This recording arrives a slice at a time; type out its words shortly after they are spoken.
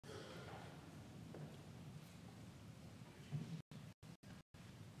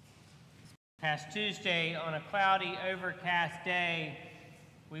Past Tuesday, on a cloudy, overcast day,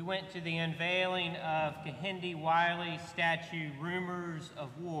 we went to the unveiling of Kehinde Wiley's statue, Rumors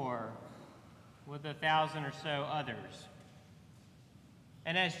of War, with 1,000 or so others.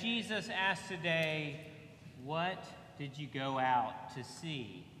 And as Jesus asked today, what did you go out to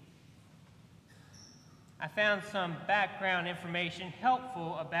see? I found some background information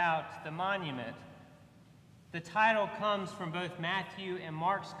helpful about the monument. The title comes from both Matthew and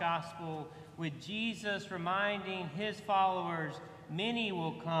Mark's gospel, with Jesus reminding his followers, "Many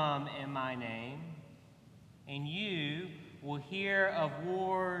will come in my name, and you will hear of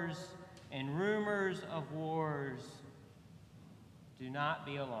wars and rumors of wars. Do not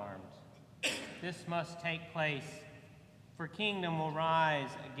be alarmed. This must take place, for kingdom will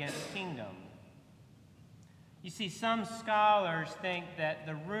rise against kingdom." You see, some scholars think that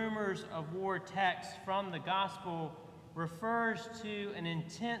the rumors of war text from the gospel refers to an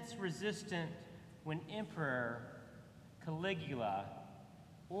intense resistance when Emperor Caligula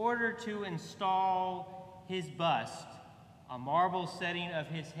ordered to install his bust, a marble setting of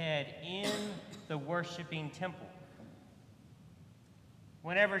his head, in the worshiping temple.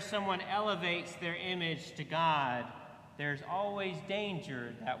 Whenever someone elevates their image to God, there's always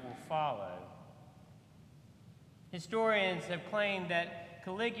danger that will follow. Historians have claimed that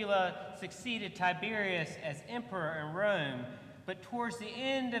Caligula succeeded Tiberius as emperor in Rome, but towards the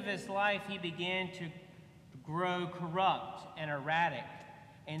end of his life, he began to grow corrupt and erratic,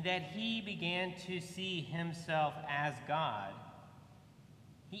 and that he began to see himself as God.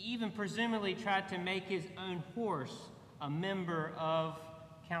 He even presumably tried to make his own horse a member of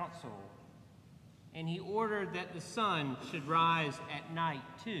council, and he ordered that the sun should rise at night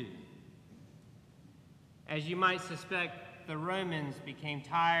too. As you might suspect, the Romans became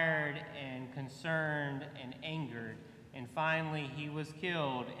tired and concerned and angered, and finally he was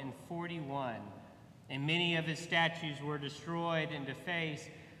killed in 41, and many of his statues were destroyed and defaced,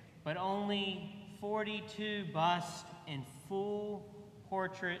 but only 42 bust and full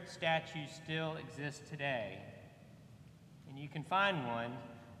portrait statues still exist today. And you can find one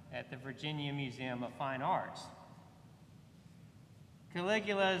at the Virginia Museum of Fine Arts.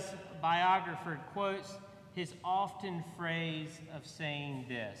 Caligula's biographer quotes his often phrase of saying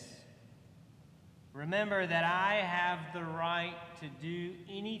this: "Remember that I have the right to do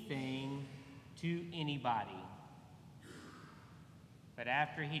anything to anybody." But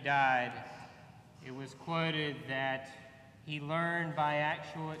after he died, it was quoted that he learned by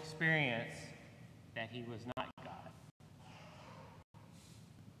actual experience that he was not God.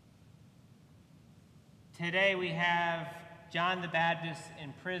 Today we have John the Baptist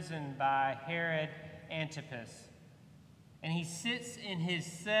imprisoned by Herod Antipas, and he sits in his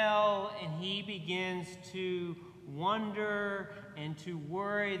cell and he begins to wonder and to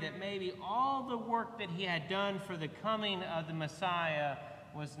worry that maybe all the work that he had done for the coming of the Messiah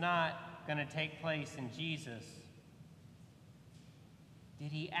was not going to take place in Jesus.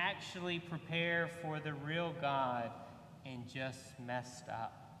 Did he actually prepare for the real God and just messed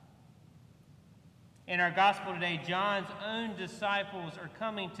up? In our gospel today, John's own disciples are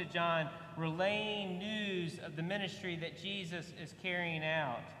coming to John, relaying news of the ministry that Jesus is carrying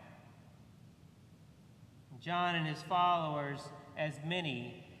out. John and his followers, as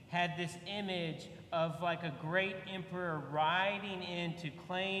many, had this image of like a great emperor riding in to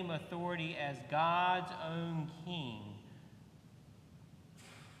claim authority as God's own king.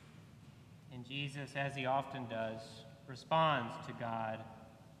 And Jesus, as he often does, responds to God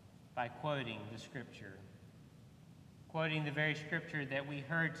by quoting the scripture, quoting the very scripture that we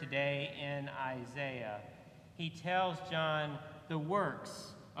heard today in Isaiah. He tells John the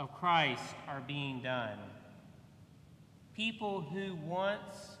works of Christ are being done. People who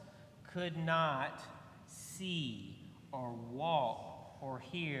once could not see or walk or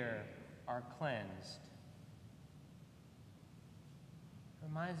hear are cleansed.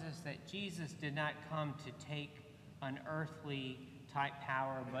 Reminds us that Jesus did not come to take an earthly type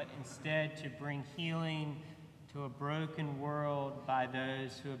power, but instead to bring healing to a broken world by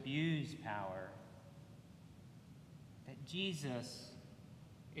those who abuse power. That Jesus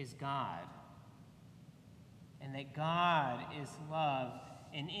is God, and that God is love,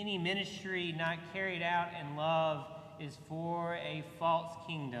 and any ministry not carried out in love is for a false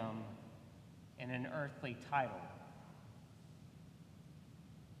kingdom and an earthly title.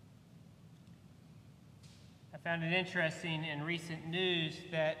 I found it interesting in recent news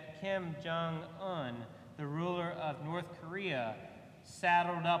that Kim Jong-un, the ruler of North Korea,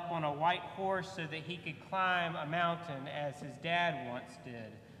 saddled up on a white horse so that he could climb a mountain as his dad once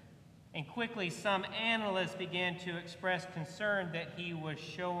did. And quickly, some analysts began to express concern that he was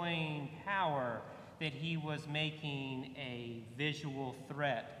showing power, that he was making a visual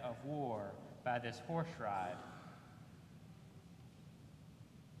threat of war by this horse ride.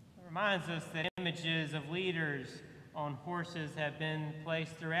 It reminds us that images of leaders on horses have been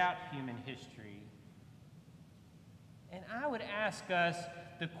placed throughout human history. And I would ask us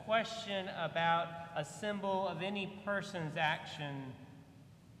the question about a symbol of any person's action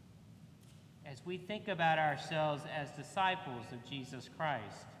as we think about ourselves as disciples of Jesus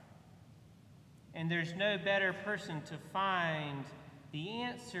Christ. And there's no better person to find the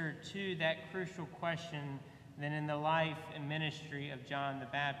answer to that crucial question than in the life and ministry of John the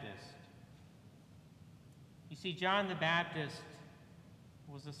Baptist. You see, John the Baptist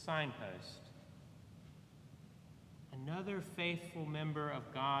was a signpost, another faithful member of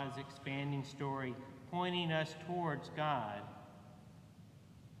God's expanding story, pointing us towards God.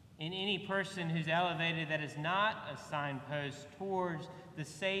 And any person who's elevated that is not a signpost towards the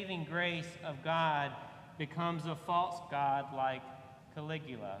saving grace of God becomes a false god like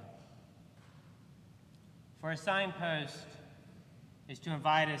Caligula. For a signpost is to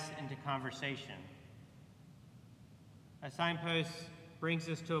invite us into conversation. A signpost brings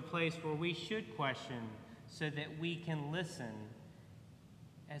us to a place where we should question so that we can listen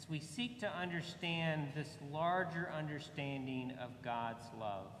as we seek to understand this larger understanding of God's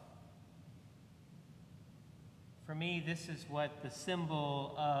love. For me, this is what the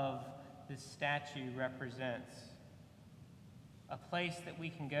symbol of this statue represents. A place that we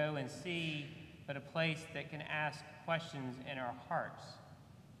can go and see, but a place that can ask questions in our hearts.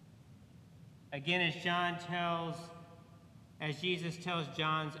 Again, as Jesus tells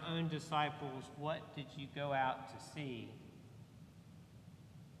John's own disciples, what did you go out to see?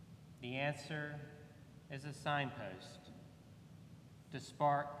 The answer is a signpost to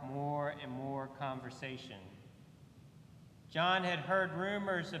spark more and more conversation. John had heard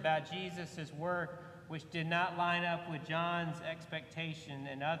rumors about Jesus' work which did not line up with John's expectation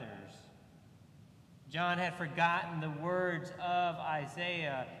and others. John had forgotten the words of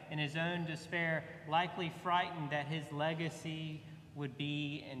Isaiah in his own despair, likely frightened that his legacy would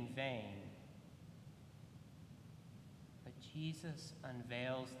be in vain. But Jesus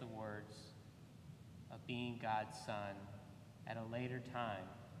unveils the words of being God's Son at a later time.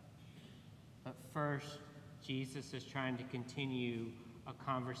 But first, Jesus is trying to continue a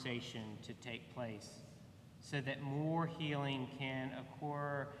conversation to take place so that more healing can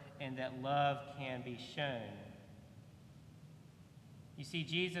occur and that love can be shown. You see,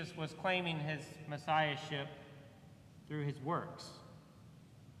 Jesus was claiming his messiahship through his works,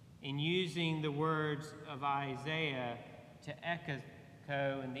 in using the words of Isaiah to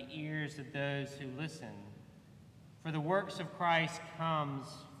echo in the ears of those who listen. For the works of Christ comes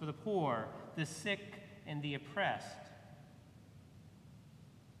for the poor, the sick, and the oppressed.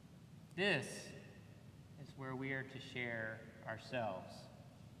 This is where we are to share ourselves.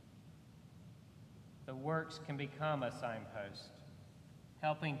 The works can become a signpost,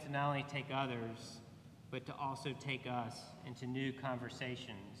 helping to not only take others, but to also take us into new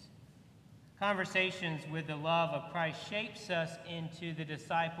conversations. Conversations with the love of Christ shapes us into the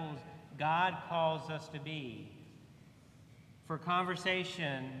disciples God calls us to be. For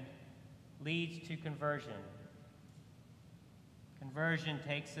conversation leads to conversion. Conversion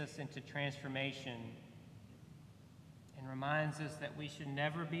takes us into transformation and reminds us that we should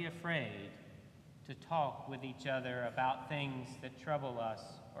never be afraid to talk with each other about things that trouble us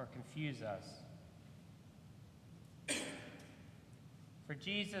or confuse us. For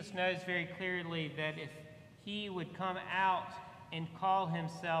Jesus knows very clearly that if he would come out and call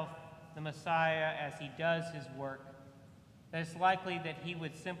himself the Messiah as he does his work, that it's likely that he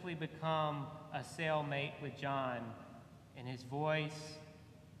would simply become a cellmate with John, and his voice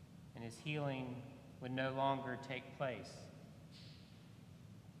and his healing would no longer take place.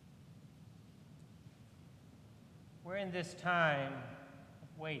 We're in this time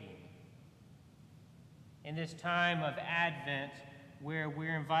of waiting, in this time of Advent, where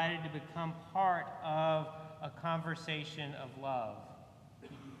we're invited to become part of a conversation of love.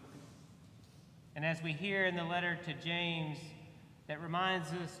 And as we hear in the letter to James, that reminds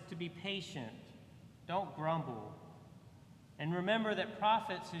us to be patient, don't grumble, and remember that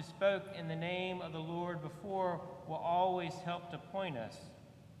prophets who spoke in the name of the Lord before will always help to point us.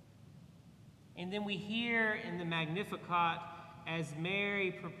 And then we hear in the Magnificat, as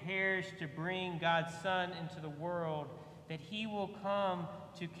Mary prepares to bring God's Son into the world, that he will come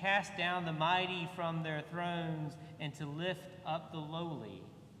to cast down the mighty from their thrones and to lift up the lowly.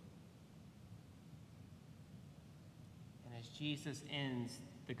 And as Jesus ends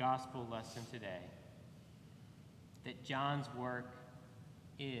the gospel lesson today, that John's work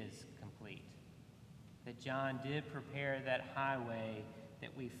is complete, that John did prepare that highway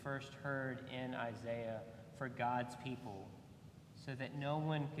that we first heard in Isaiah for God's people, so that no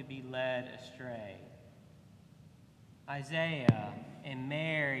one could be led astray. Isaiah and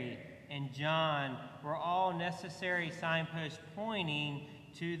Mary and John were all necessary signposts pointing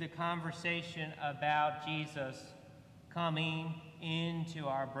to the conversation about Jesus coming into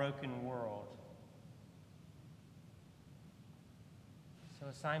our broken world. So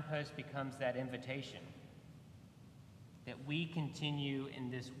a signpost becomes that invitation that we continue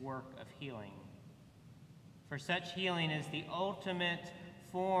in this work of healing. For such healing is the ultimate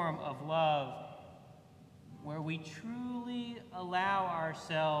form of love, where we truly allow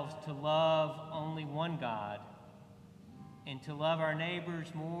ourselves to love only one God and to love our neighbors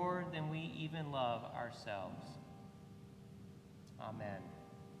more than we even love ourselves. Amen.